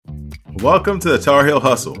Welcome to the Tar Heel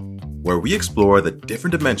Hustle, where we explore the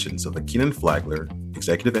different dimensions of the Kenan-Flagler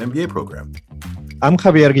Executive MBA program. I'm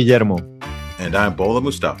Javier Guillermo. And I'm Bola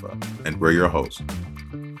Mustafa, and we're your hosts.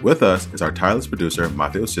 With us is our tireless producer,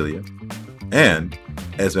 Mateo Cilia, and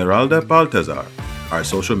Esmeralda Baltazar, our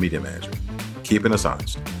social media manager, keeping us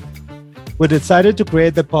honest. We decided to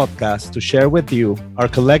create the podcast to share with you our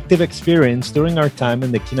collective experience during our time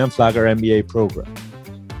in the Kenan-Flagler MBA program.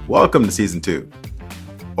 Welcome to Season 2.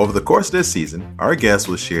 Over the course of this season, our guests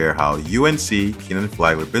will share how UNC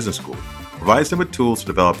Kenan-Flagler Business School provides them with tools to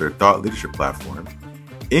develop their thought leadership platform,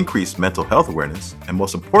 increase mental health awareness, and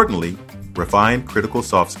most importantly, refine critical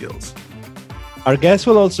soft skills. Our guests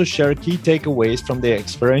will also share key takeaways from the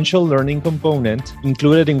experiential learning component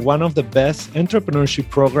included in one of the best entrepreneurship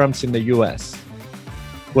programs in the US.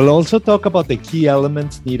 We'll also talk about the key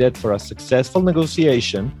elements needed for a successful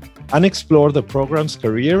negotiation and explore the program's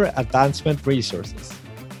career advancement resources.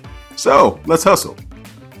 So, let's hustle.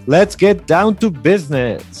 Let's get down to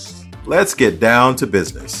business. Let's get down to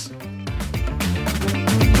business.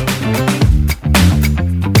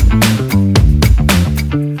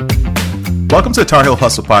 Welcome to the Tar Heel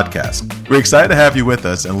Hustle podcast. We're excited to have you with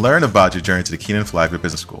us and learn about your journey to the Kenan-Flagler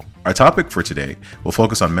Business School. Our topic for today will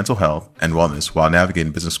focus on mental health and wellness while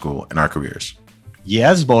navigating business school in our careers.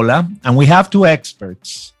 Yes, Bola, and we have two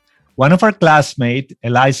experts. One of our classmates,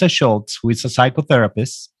 Eliza Schultz, who is a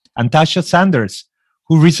psychotherapist, and Tasha Sanders,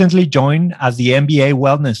 who recently joined as the MBA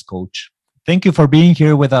wellness coach. Thank you for being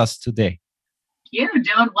here with us today. You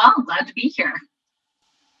doing well. Glad to be here.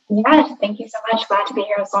 Yes, thank you so much. Glad to be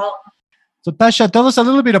here as well. So Tasha, tell us a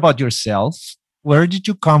little bit about yourself. Where did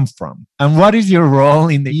you come from? And what is your role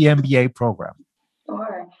in the MBA program?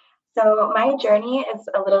 Sure. So my journey is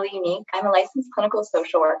a little unique. I'm a licensed clinical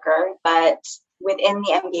social worker, but within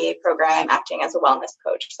the MBA program, I'm acting as a wellness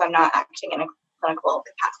coach. So I'm not acting in a clinical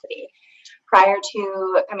capacity. Prior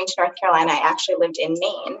to coming to North Carolina, I actually lived in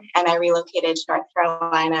Maine, and I relocated to North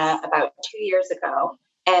Carolina about 2 years ago.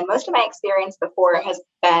 And most of my experience before has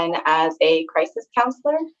been as a crisis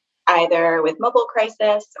counselor, either with mobile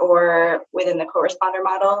crisis or within the co-responder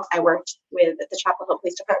model. I worked with the Chapel Hill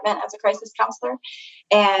Police Department as a crisis counselor.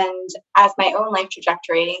 And as my own life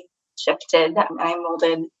trajectory shifted and I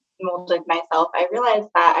molded myself, I realized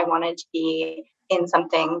that I wanted to be in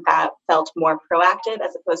something that felt more proactive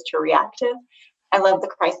as opposed to reactive. I love the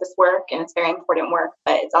crisis work, and it's very important work,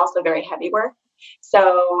 but it's also very heavy work.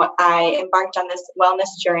 So I embarked on this wellness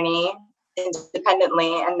journey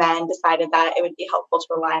independently and then decided that it would be helpful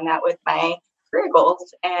to align that with my career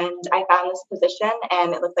goals. And I found this position,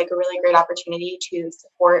 and it looked like a really great opportunity to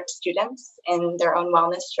support students in their own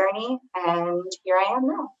wellness journey. And here I am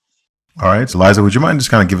now. All right. So, Liza, would you mind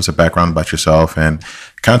just kind of give us a background about yourself and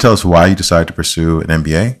kind of tell us why you decided to pursue an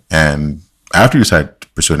MBA? And after you decided to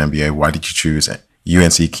pursue an MBA, why did you choose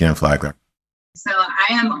UNC Kenan-Flagler? So I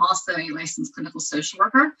am also a licensed clinical social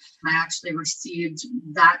worker. I actually received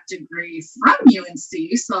that degree from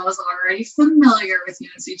UNC, so I was already familiar with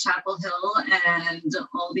UNC Chapel Hill and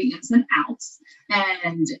all the ins and outs.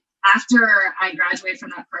 And after I graduated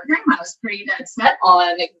from that program, I was pretty dead set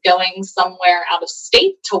on going somewhere out of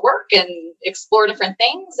state to work and explore different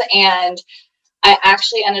things. And I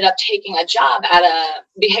actually ended up taking a job at a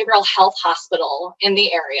behavioral health hospital in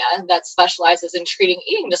the area that specializes in treating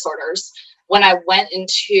eating disorders. When I went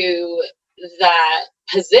into that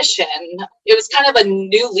position, it was kind of a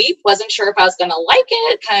new leap. Wasn't sure if I was going to like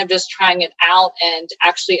it, kind of just trying it out, and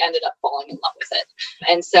actually ended up falling in love with it.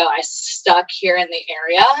 And so I stuck here in the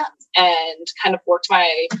area and kind of worked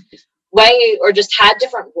my way, or just had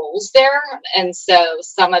different roles there. And so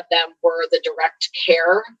some of them were the direct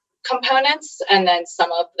care components, and then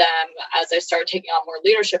some of them, as I started taking on more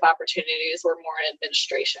leadership opportunities, were more in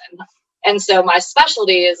administration. And so my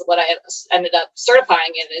specialty is what I ended up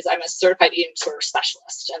certifying in is I'm a certified eating disorder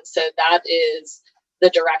specialist. And so that is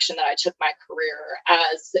the direction that I took my career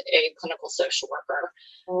as a clinical social worker.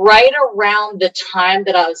 Right around the time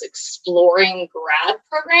that I was exploring grad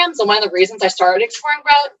programs, and one of the reasons I started exploring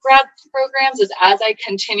grad programs is as I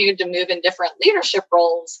continued to move in different leadership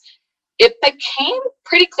roles, it became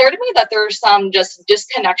pretty clear to me that there are some just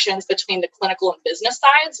disconnections between the clinical and business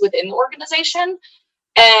sides within the organization.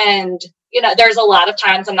 And, there's a lot of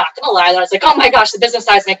times, I'm not going to lie, that I was like, oh my gosh, the business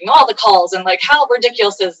side is making all the calls, and like, how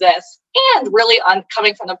ridiculous is this? And really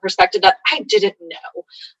coming from the perspective that I didn't know.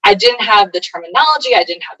 I didn't have the terminology. I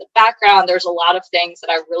didn't have the background. There's a lot of things that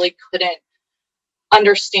I really couldn't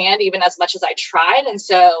understand, even as much as I tried. And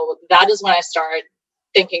so that is when I started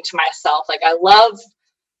thinking to myself, like, I love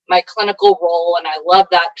my clinical role and I love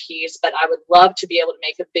that piece, but I would love to be able to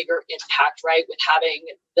make a bigger impact, right, with having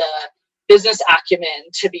the business acumen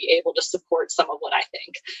to be able to support some of what I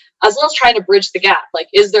think, as well as trying to bridge the gap. Like,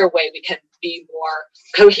 is there a way we can be more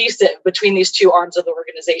cohesive between these two arms of the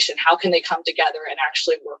organization? How can they come together and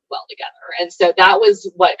actually work well together? And so that was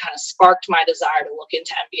what kind of sparked my desire to look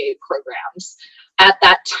into MBA programs. At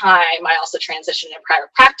that time, I also transitioned in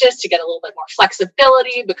private practice to get a little bit more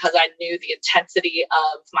flexibility because I knew the intensity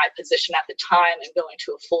of my position at the time, and going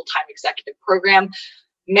to a full-time executive program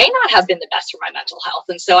may not have been the best for my mental health.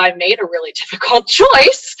 And so I made a really difficult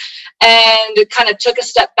choice and kind of took a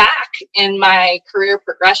step back in my career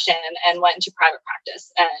progression and went into private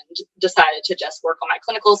practice and decided to just work on my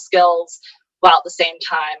clinical skills while at the same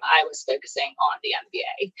time I was focusing on the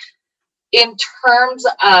MBA. In terms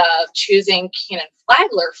of choosing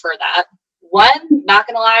Kenan-Flagler for that, one, not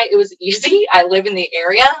going to lie, it was easy. I live in the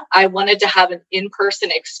area. I wanted to have an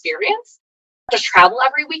in-person experience. To travel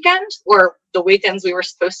every weekend, or the weekends we were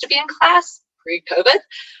supposed to be in class pre-COVID,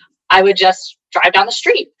 I would just drive down the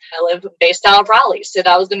street. I live based out of Raleigh, so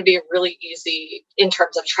that was going to be really easy in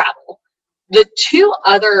terms of travel. The two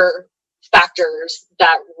other factors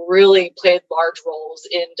that really played large roles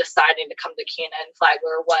in deciding to come to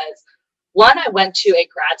Kenan-Flagler was, one, I went to a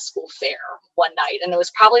grad school fair one night, and it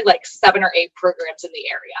was probably like 7 or 8 programs in the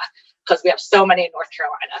area, because we have so many in North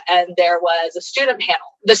Carolina. And there was a student panel.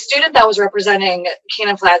 The student that was representing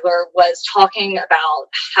Kenan-Flagler was talking about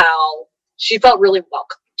how she felt really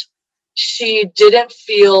welcomed. She didn't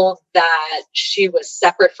feel that she was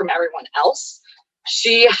separate from everyone else.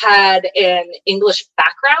 She had an English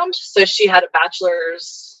background, so she had a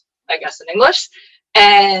bachelor's, I guess, in English,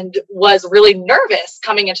 and was really nervous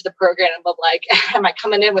coming into the program of like, am I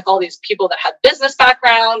coming in with all these people that have business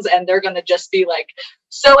backgrounds and they're going to just be like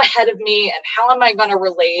so ahead of me, and how am I going to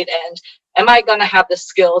relate, and am I going to have the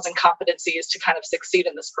skills and competencies to kind of succeed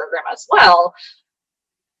in this program as well?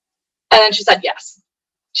 And then she said yes.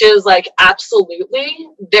 She was like, absolutely.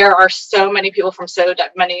 There are so many people from so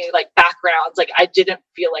many like backgrounds. Like, I didn't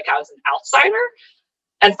feel like I was an outsider.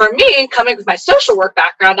 And for me, coming with my social work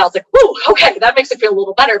background, I was like, "Ooh, okay, that makes it feel a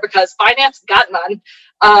little better," because finance got none.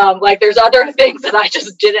 Like, there's other things that I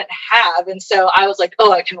just didn't have. And so I was like,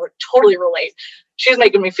 oh, I can totally relate. She's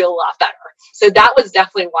making me feel a lot better. So that was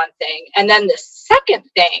definitely one thing. And then the second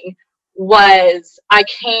thing was I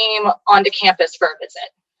came onto campus for a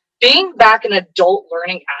visit. Being back in adult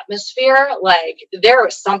learning atmosphere, like, there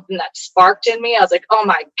was something that sparked in me. I was like, oh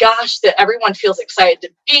my gosh, that everyone feels excited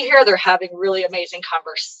to be here. They're having really amazing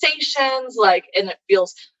conversations, like, and it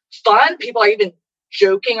feels fun. People are even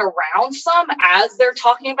joking around some as they're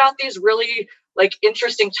talking about these really like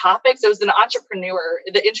interesting topics. It was the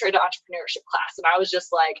intro to entrepreneurship class. And I was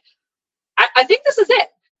just like, I think this is it.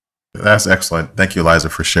 That's excellent. Thank you, Eliza,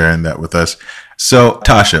 for sharing that with us. So,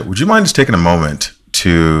 Tasha, would you mind just taking a moment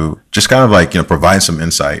to just kind of like, provide some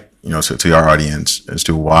insight, to our audience as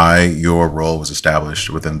to why your role was established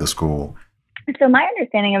within the school? So my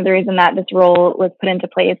understanding of the reason that this role was put into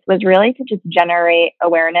place was really to just generate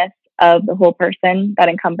awareness of the whole person that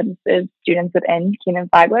encompasses students within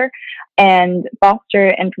Kenan-Flagler, and foster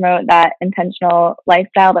and promote that intentional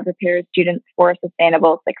lifestyle that prepares students for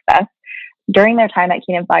sustainable success during their time at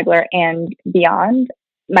Kenan-Flagler and beyond.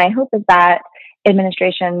 My hope is that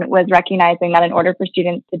administration was recognizing that in order for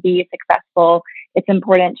students to be successful, it's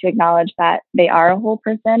important to acknowledge that they are a whole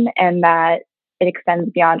person and that it extends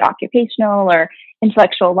beyond occupational or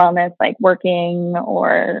intellectual wellness like working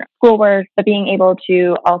or schoolwork, but being able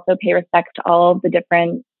to also pay respect to all of the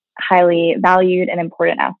different highly valued and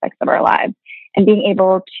important aspects of our lives, and being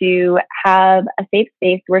able to have a safe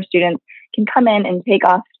space where students can come in and take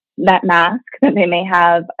off that mask that they may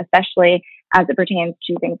have, especially as it pertains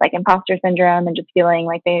to things like imposter syndrome and just feeling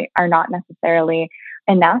like they are not necessarily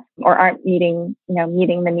enough or aren't meeting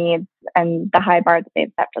the needs and the high bar that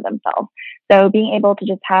they've set for themselves. So being able to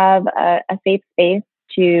just have a safe space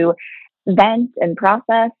to vent and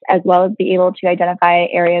process, as well as be able to identify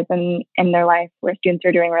areas in their life where students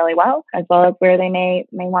are doing really well, as well as where they may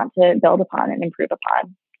want to build upon and improve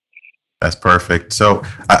upon. That's perfect. So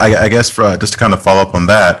I guess just to kind of follow up on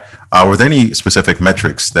that, were there any specific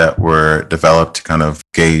metrics that were developed to kind of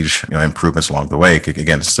gauge improvements along the way?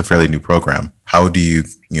 Again, it's a fairly new program. How do you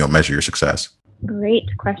measure your success?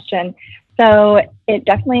 Great question. So it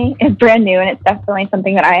definitely is brand new, and it's definitely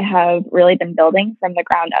something that I have really been building from the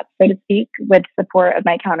ground up, so to speak, with support of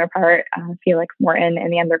my counterpart, Felix Morton, in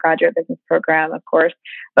the undergraduate business program, of course.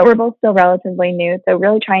 But we're both still relatively new, so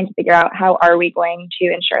really trying to figure out how are we going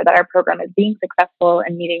to ensure that our program is being successful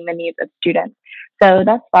and meeting the needs of students. So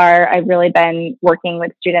thus far, I've really been working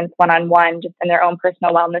with students one-on-one, just in their own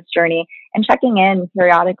personal wellness journey, and checking in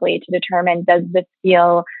periodically to determine, does this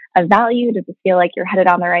feel of value? Does it feel like you're headed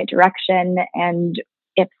on the right direction? And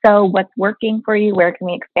if so, what's working for you? Where can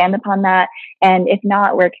we expand upon that? And if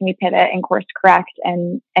not, where can we pivot and course correct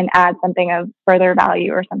and add something of further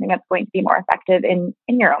value or something that's going to be more effective in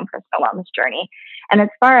your own personal wellness journey? And as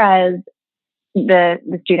far as the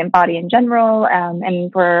student body in general,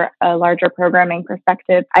 and for a larger programming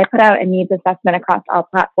perspective, I put out a needs assessment across all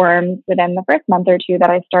platforms within the first month or two that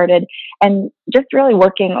I started, and just really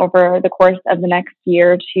working over the course of the next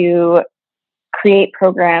year to create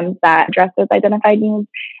programs that address those identified needs,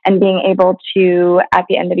 and being able to, at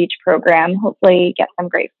the end of each program, hopefully get some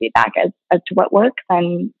great feedback as to what works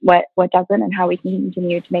and what doesn't, and how we can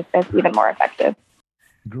continue to make this even more effective.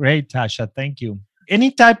 Great, Tasha. Thank you.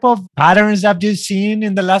 Any type of patterns that you've seen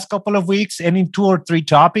in the last couple of weeks? Any 2 or 3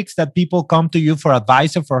 topics that people come to you for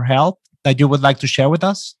advice or for help that you would like to share with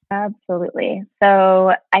us? Absolutely.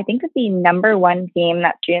 So I think that the number one theme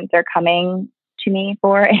that students are coming to me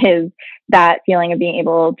for is that feeling of being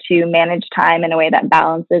able to manage time in a way that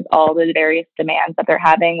balances all the various demands that they're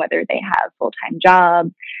having, whether they have full-time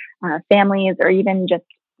jobs, families, or even just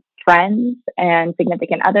friends and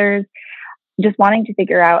significant others. Just wanting to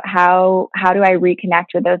figure out how do I reconnect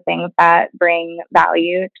with those things that bring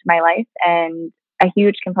value to my life. And a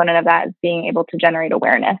huge component of that is being able to generate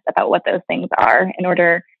awareness about what those things are. In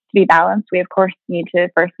order to be balanced, we of course need to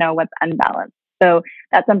first know what's unbalanced. So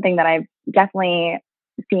that's something that I've definitely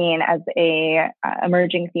seen as a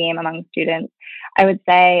emerging theme among students. I would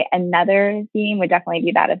say another theme would definitely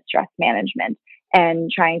be that of stress management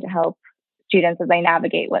and trying to help students as they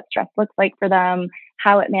navigate what stress looks like for them,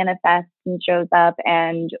 how it manifests and shows up,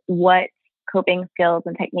 and what coping skills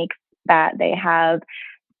and techniques that they have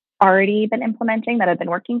already been implementing that have been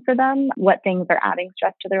working for them, what things are adding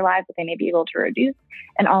stress to their lives that they may be able to reduce,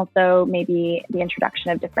 and also maybe the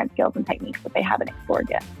introduction of different skills and techniques that they haven't explored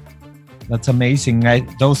yet. That's amazing.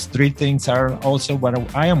 Those 3 things are also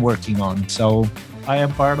what I am working on. So I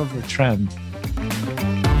am part of the trend.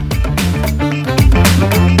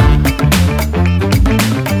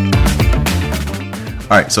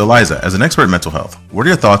 All right, so Eliza, as an expert in mental health, what are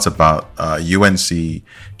your thoughts about UNC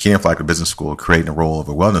Kenan-Flagler Business School creating the role of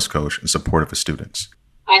a wellness coach in support of its students?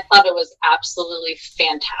 I thought it was absolutely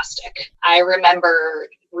fantastic. I remember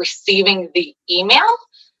receiving the email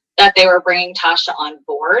that they were bringing Tasha on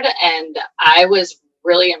board, and I was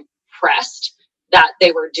really impressed that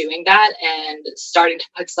they were doing that and starting to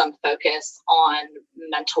put some focus on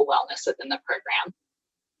mental wellness within the program.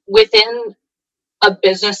 Within a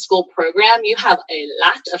business school program, you have a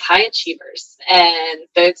lot of high achievers and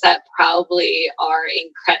folks that probably are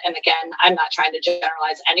and again, I'm not trying to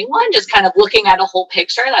generalize anyone, just kind of looking at a whole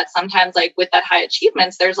picture that sometimes, like with that high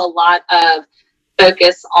achievements, there's a lot of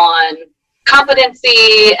focus on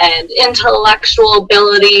competency and intellectual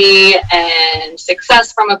ability and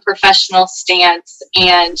success from a professional stance,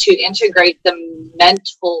 and to integrate the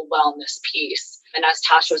mental wellness piece. And as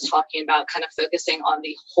Tasha was talking about, kind of focusing on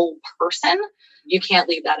the whole person, you can't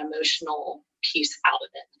leave that emotional piece out of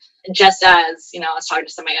it. And just as, I was talking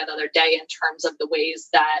to somebody the other day in terms of the ways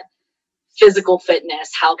that physical fitness,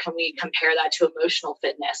 how can we compare that to emotional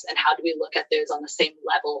fitness, and how do we look at those on the same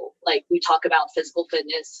level? Like, we talk about physical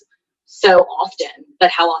fitness so often, but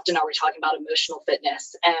how often are we talking about emotional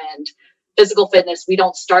fitness? And physical fitness, we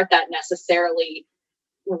don't start that necessarily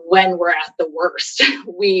when we're at the worst.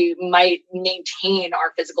 We might maintain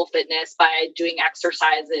our physical fitness by doing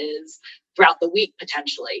exercises throughout the week,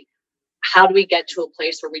 potentially. How do we get to a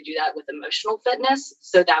place where we do that with emotional fitness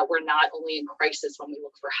so that we're not only in crisis when we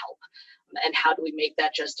look for help? And how do we make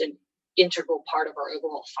that just an integral part of our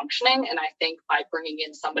overall functioning? And I think by bringing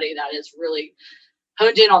in somebody that is really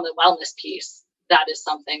honed in on the wellness piece, that is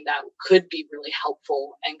something that could be really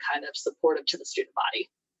helpful and kind of supportive to the student body.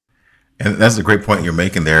 And that's a great point you're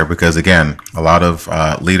making there, because again, a lot of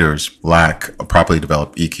leaders lack a properly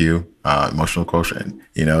developed EQ, emotional quotient.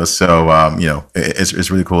 So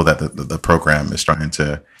it's really cool that the program is trying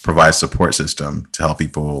to provide a support system to help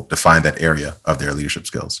people define that area of their leadership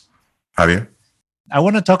skills. Javier? I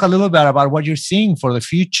want to talk a little bit about what you're seeing for the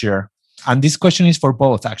future. And this question is for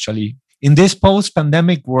both, actually. In this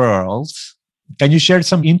post-pandemic world, can you share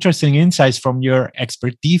some interesting insights from your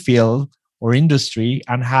expertise field or industry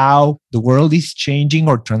and how the world is changing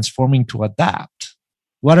or transforming to adapt?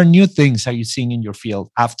 What are new things are you seeing in your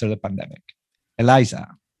field after the pandemic? Eliza.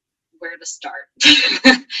 Where to start?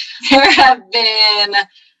 There have been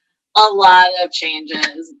a lot of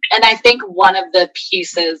changes. And I think one of the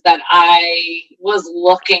pieces that I was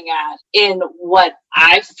looking at in what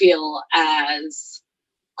I feel as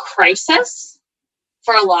crisis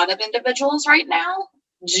for a lot of individuals right now,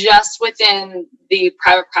 just within the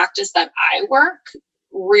private practice that I work,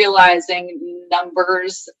 realizing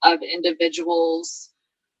numbers of individuals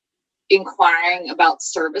inquiring about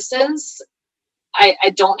services.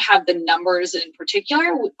 I don't have the numbers in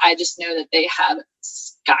particular. I just know that they have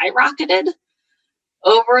skyrocketed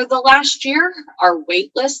over the last year. Our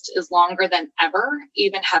wait list is longer than ever,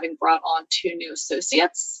 even having brought on 2 new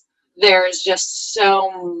associates. There's just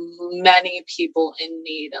so many people in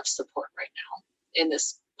need of support right now in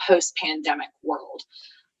this post-pandemic world.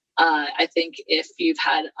 I think if you've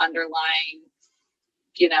had underlying,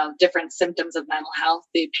 different symptoms of mental health,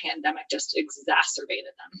 the pandemic just exacerbated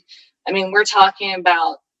them. I mean, we're talking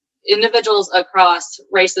about individuals across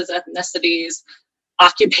races, ethnicities,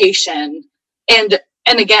 occupation, and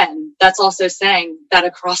again, that's also saying that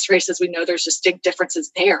across races, we know there's distinct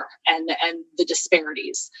differences there and the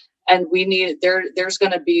disparities. And there's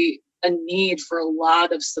going to be a need for a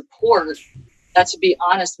lot of support that, to be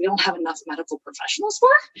honest, we don't have enough medical professionals for.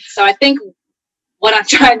 So I think what I'm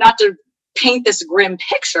trying, not to paint this grim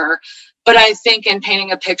picture, but I think in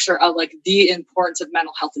painting a picture of like the importance of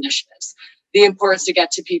mental health initiatives, the importance to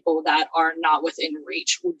get to people that are not within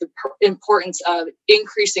reach, the importance of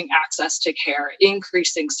increasing access to care,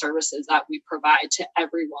 increasing services that we provide to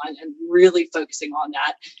everyone, and really focusing on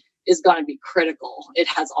that is going to be critical. It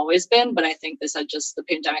has always been, but I think the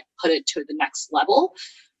pandemic put it to the next level.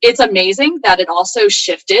 It's amazing that it also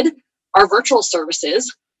shifted our virtual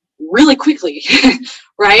services really quickly,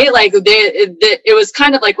 right? Like it was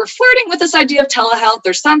kind of like we're flirting with this idea of telehealth.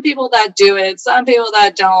 There's some people that do it, some people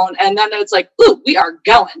that don't. And then it's like, ooh, we are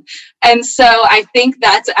going. And so I think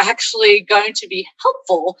that's actually going to be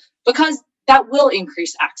helpful because that will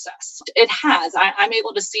increase access. It has. I'm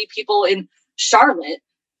able to see people in Charlotte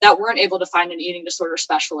that weren't able to find an eating disorder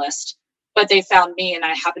specialist, but they found me and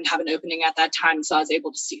I happened to have an opening at that time. So I was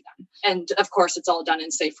able to see them. And of course, it's all done in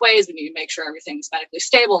safe ways. We need to make sure everything's medically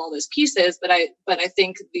stable, all those pieces. But I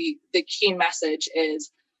think the key message is,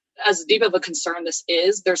 as deep of a concern this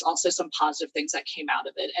is, there's also some positive things that came out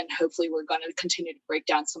of it. And hopefully we're going to continue to break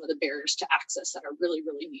down some of the barriers to access that are really,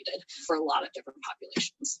 really needed for a lot of different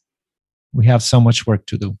populations. We have so much work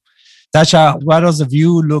to do. Tasha, what does the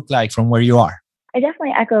view look like from where you are? I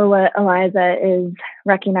definitely echo what Eliza is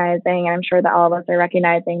recognizing, and I'm sure that all of us are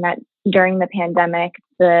recognizing, that during the pandemic,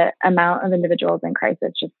 the amount of individuals in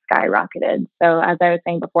crisis just skyrocketed. So as I was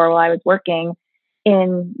saying before, while I was working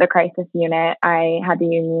in the crisis unit, I had the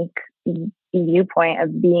unique viewpoint of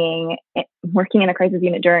working in a crisis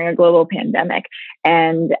unit during a global pandemic,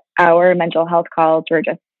 and our mental health calls were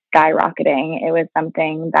just skyrocketing. It was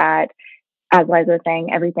something that, as Liza was saying,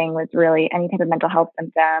 everything was really, any type of mental health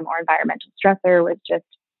symptom or environmental stressor was just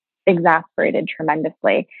exasperated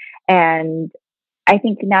tremendously. And I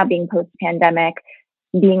think now, being post-pandemic,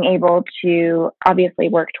 being able to obviously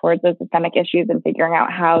work towards those systemic issues and figuring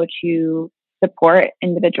out how to support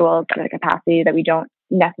individuals at a capacity that we don't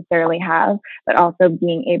necessarily have, but also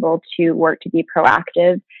being able to work to be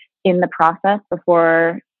proactive in the process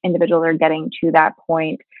before individuals are getting to that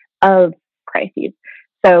point of crises.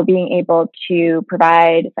 So being able to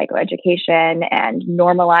provide psychoeducation and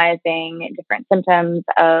normalizing different symptoms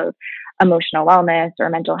of emotional wellness or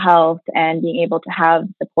mental health, and being able to have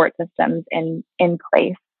support systems in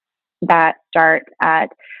place that start at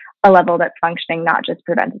a level that's functioning, not just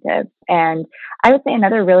preventative. And I would say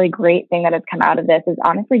another really great thing that has come out of this is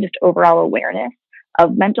honestly just overall awareness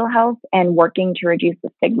of mental health and working to reduce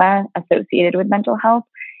the stigma associated with mental health,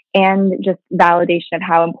 and just validation of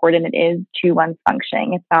how important it is to one's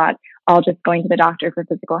functioning. It's not all just going to the doctor for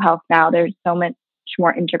physical health now. There's so much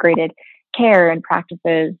more integrated care and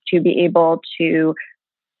practices to be able to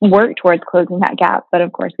work towards closing that gap. But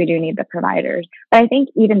of course, we do need the providers. But I think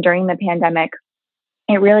even during the pandemic,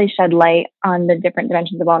 it really shed light on the different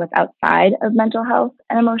dimensions of wellness outside of mental health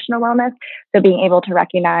and emotional wellness. So being able to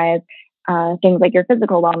recognize things like your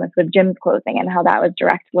physical wellness with gyms closing and how that was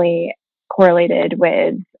directly correlated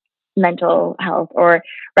with mental health, or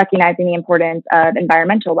recognizing the importance of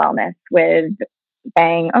environmental wellness with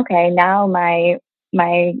saying, okay, now my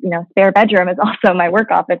spare bedroom is also my work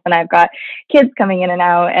office, and I've got kids coming in and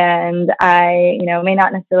out, and I may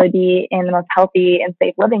not necessarily be in the most healthy and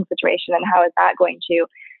safe living situation, and how is that going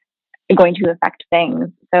to affect things?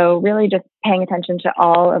 So really just paying attention to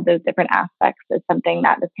all of those different aspects is something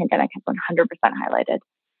that this pandemic has 100% highlighted.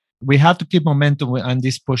 We have to keep momentum and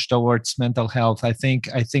this push towards mental health. I think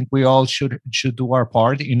we all should do our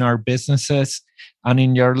part in our businesses and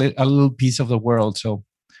in a little piece of the world. So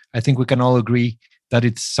I think we can all agree that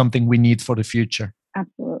it's something we need for the future.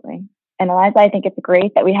 Absolutely. And Eliza, I think it's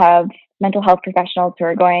great that we have mental health professionals who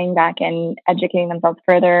are going back and educating themselves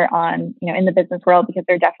further on, in the business world, because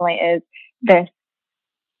there definitely is this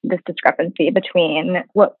this discrepancy between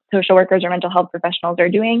what social workers or mental health professionals are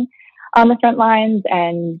doing on the front lines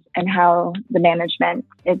and how the management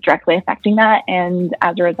is directly affecting that, and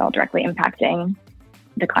as a result, directly impacting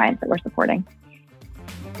the clients that we're supporting.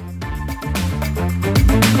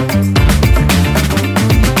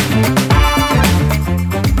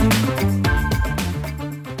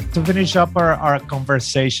 To finish up our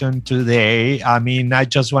conversation today, I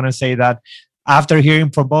just want to say that after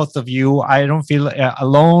hearing from both of you, I don't feel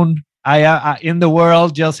alone in the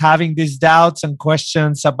world, just having these doubts and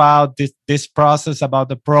questions about this process, about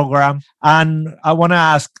the program. And I want to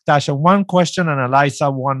ask Tasha one question and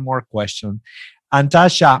Eliza one more question. And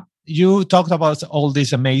Tasha, you talked about all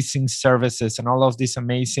these amazing services and all of these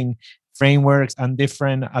amazing frameworks and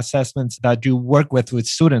different assessments that you work with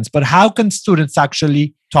students. But how can students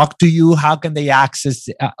actually talk to you? How can they access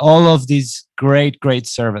all of these great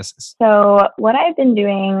services? So what I've been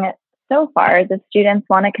doing so far is if students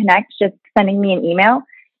want to connect, just sending me an email.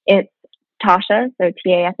 It's Tasha, so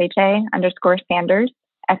TASHA _Sanders, SANDERS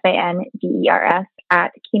at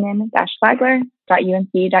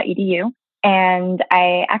Kenan-Flagler.unc.edu. And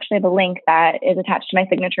I actually have a link that is attached to my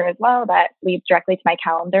signature as well that leads directly to my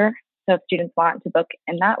calendar. So if students want to book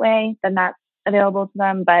in that way, then that's available to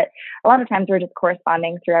them. But a lot of times we're just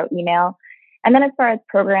corresponding throughout email. And then as far as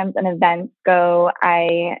programs and events go,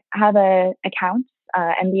 I have an account,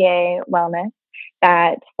 MBA Wellness,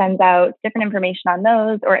 that sends out different information on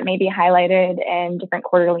those, or it may be highlighted in different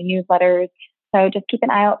quarterly newsletters. So just keep an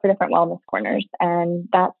eye out for different wellness corners. And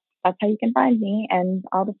that's how you can find me and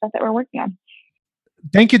all the stuff that we're working on.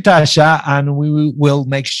 Thank you, Tasha. And we will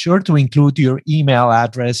make sure to include your email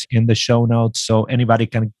address in the show notes so anybody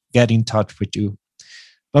can get in touch with you.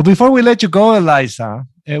 But before we let you go, Eliza,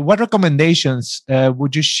 what recommendations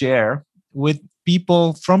would you share with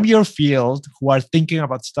people from your field who are thinking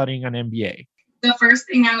about studying an MBA? The first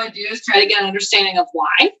thing I would do is try to get an understanding of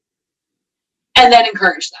why, and then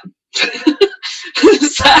encourage them. Of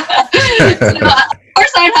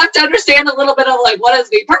course, I'd have to understand a little bit of what is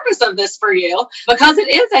the purpose of this for you, because it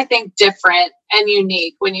is, I think, different and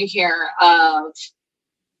unique when you hear of,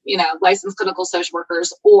 licensed clinical social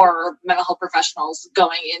workers or mental health professionals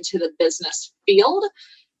going into the business field.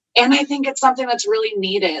 And I think it's something that's really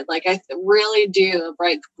needed. I really do,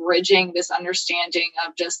 bridging this understanding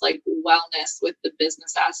of just wellness with the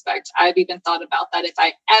business aspect. I've even thought about that if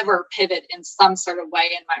I ever pivot in some sort of way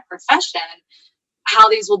in my profession, how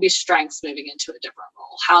these will be strengths moving into a different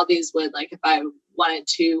role, how these would, if I wanted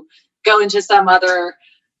to go into some other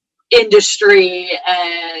industry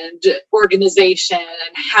and organization,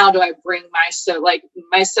 and how do I bring my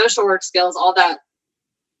social work skills, all that,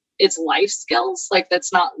 it's life skills,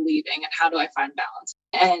 that's not leaving, and how do I find balance?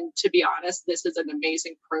 And to be honest, this is an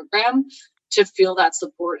amazing program to feel that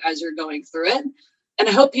support as you're going through it. And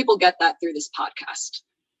I hope people get that through this podcast.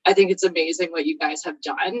 I think it's amazing what you guys have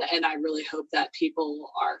done. And I really hope that people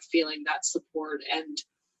are feeling that support and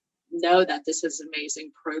know that this is an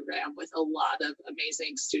amazing program with a lot of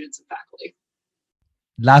amazing students and faculty.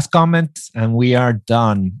 Last comment, and we are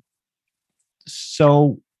done.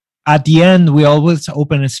 So at the end, we always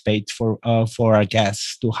open a space for our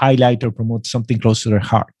guests to highlight or promote something close to their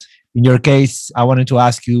heart. In your case, I wanted to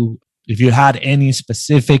ask you if you had any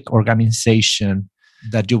specific organization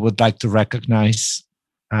that you would like to recognize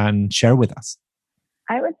and share with us.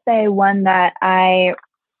 I would say one that I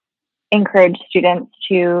encourage students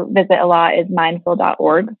to visit a lot is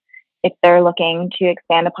mindful.org. If they're looking to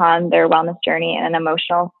expand upon their wellness journey in an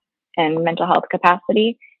emotional and mental health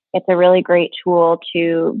capacity, it's a really great tool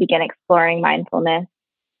to begin exploring mindfulness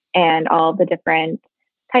and all the different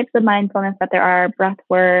types of mindfulness that there are, breath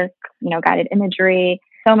work, guided imagery,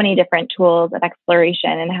 so many different tools of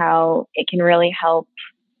exploration, and how it can really help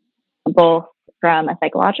both from a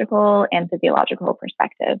psychological and physiological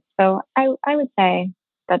perspective. So I would say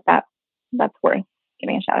that's worth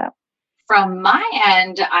giving a shout out. From my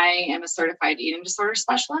end, I am a certified eating disorder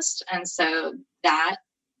specialist. And so that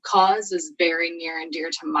cause is very near and dear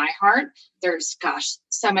to my heart. There's,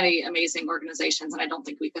 so many amazing organizations, and I don't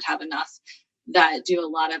think we could have enough that do a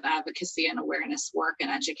lot of advocacy and awareness work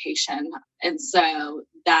and education. And so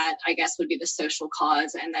that, I guess, would be the social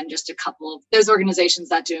cause. And then just a couple of those organizations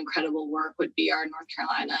that do incredible work would be our North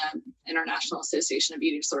Carolina International Association of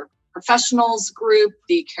Eating Disorder Professionals group,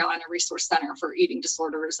 the Carolina Resource Center for Eating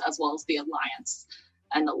Disorders, as well as the Alliance.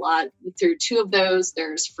 And a lot through two of those,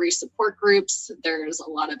 there's free support groups. There's a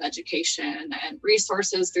lot of education and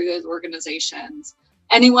resources through those organizations.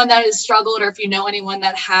 Anyone that has struggled, or if you know anyone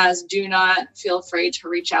that has, do not feel afraid to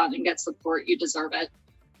reach out and get support. You deserve it.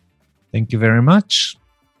 Thank you very much.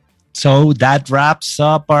 So that wraps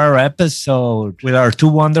up our episode with our two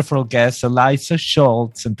wonderful guests, Eliza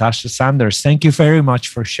Schultz and Tasha Sanders. Thank you very much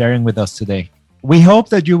for sharing with us today. We hope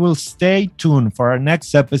that you will stay tuned for our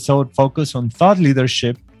next episode focused on thought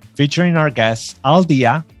leadership, featuring our guests,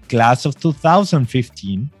 Aldia, class of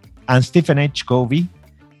 2015, and Stephen H. Covey.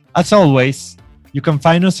 As always, you can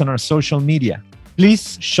find us on our social media.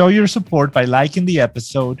 Please show your support by liking the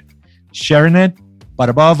episode, sharing it, but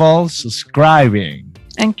above all, subscribing.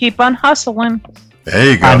 And keep on hustling.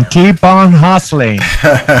 There you go. And keep on hustling.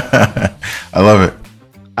 I love it.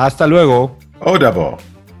 Hasta luego. Au revoir.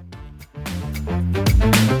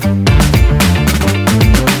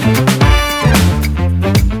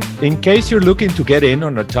 In case you're looking to get in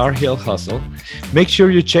on a Tar Heel hustle, make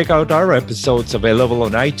sure you check out our episodes available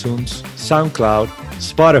on iTunes, SoundCloud,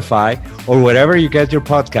 Spotify, or wherever you get your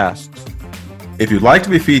podcasts. If you'd like to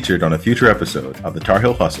be featured on a future episode of the Tar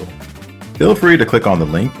Heel Hustle, feel free to click on the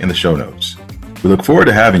link in the show notes. We look forward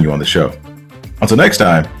to having you on the show. Until next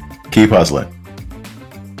time, keep hustling.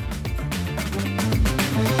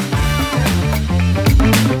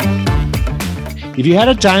 If you had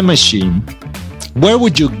a time machine, where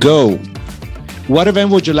would you go? What event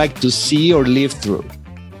would you like to see or live through?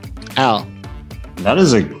 Al. That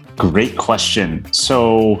is a great question.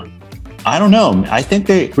 So I don't know. I think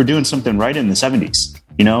they were doing something right in the 70s,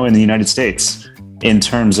 in the United States, in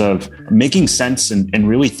terms of making sense and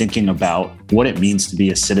really thinking about what it means to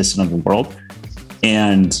be a citizen of the world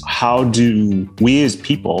and how do we as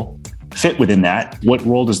people fit within that? What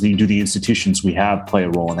role do the institutions we have play a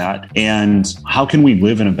role in that? And how can we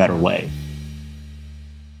live in a better way?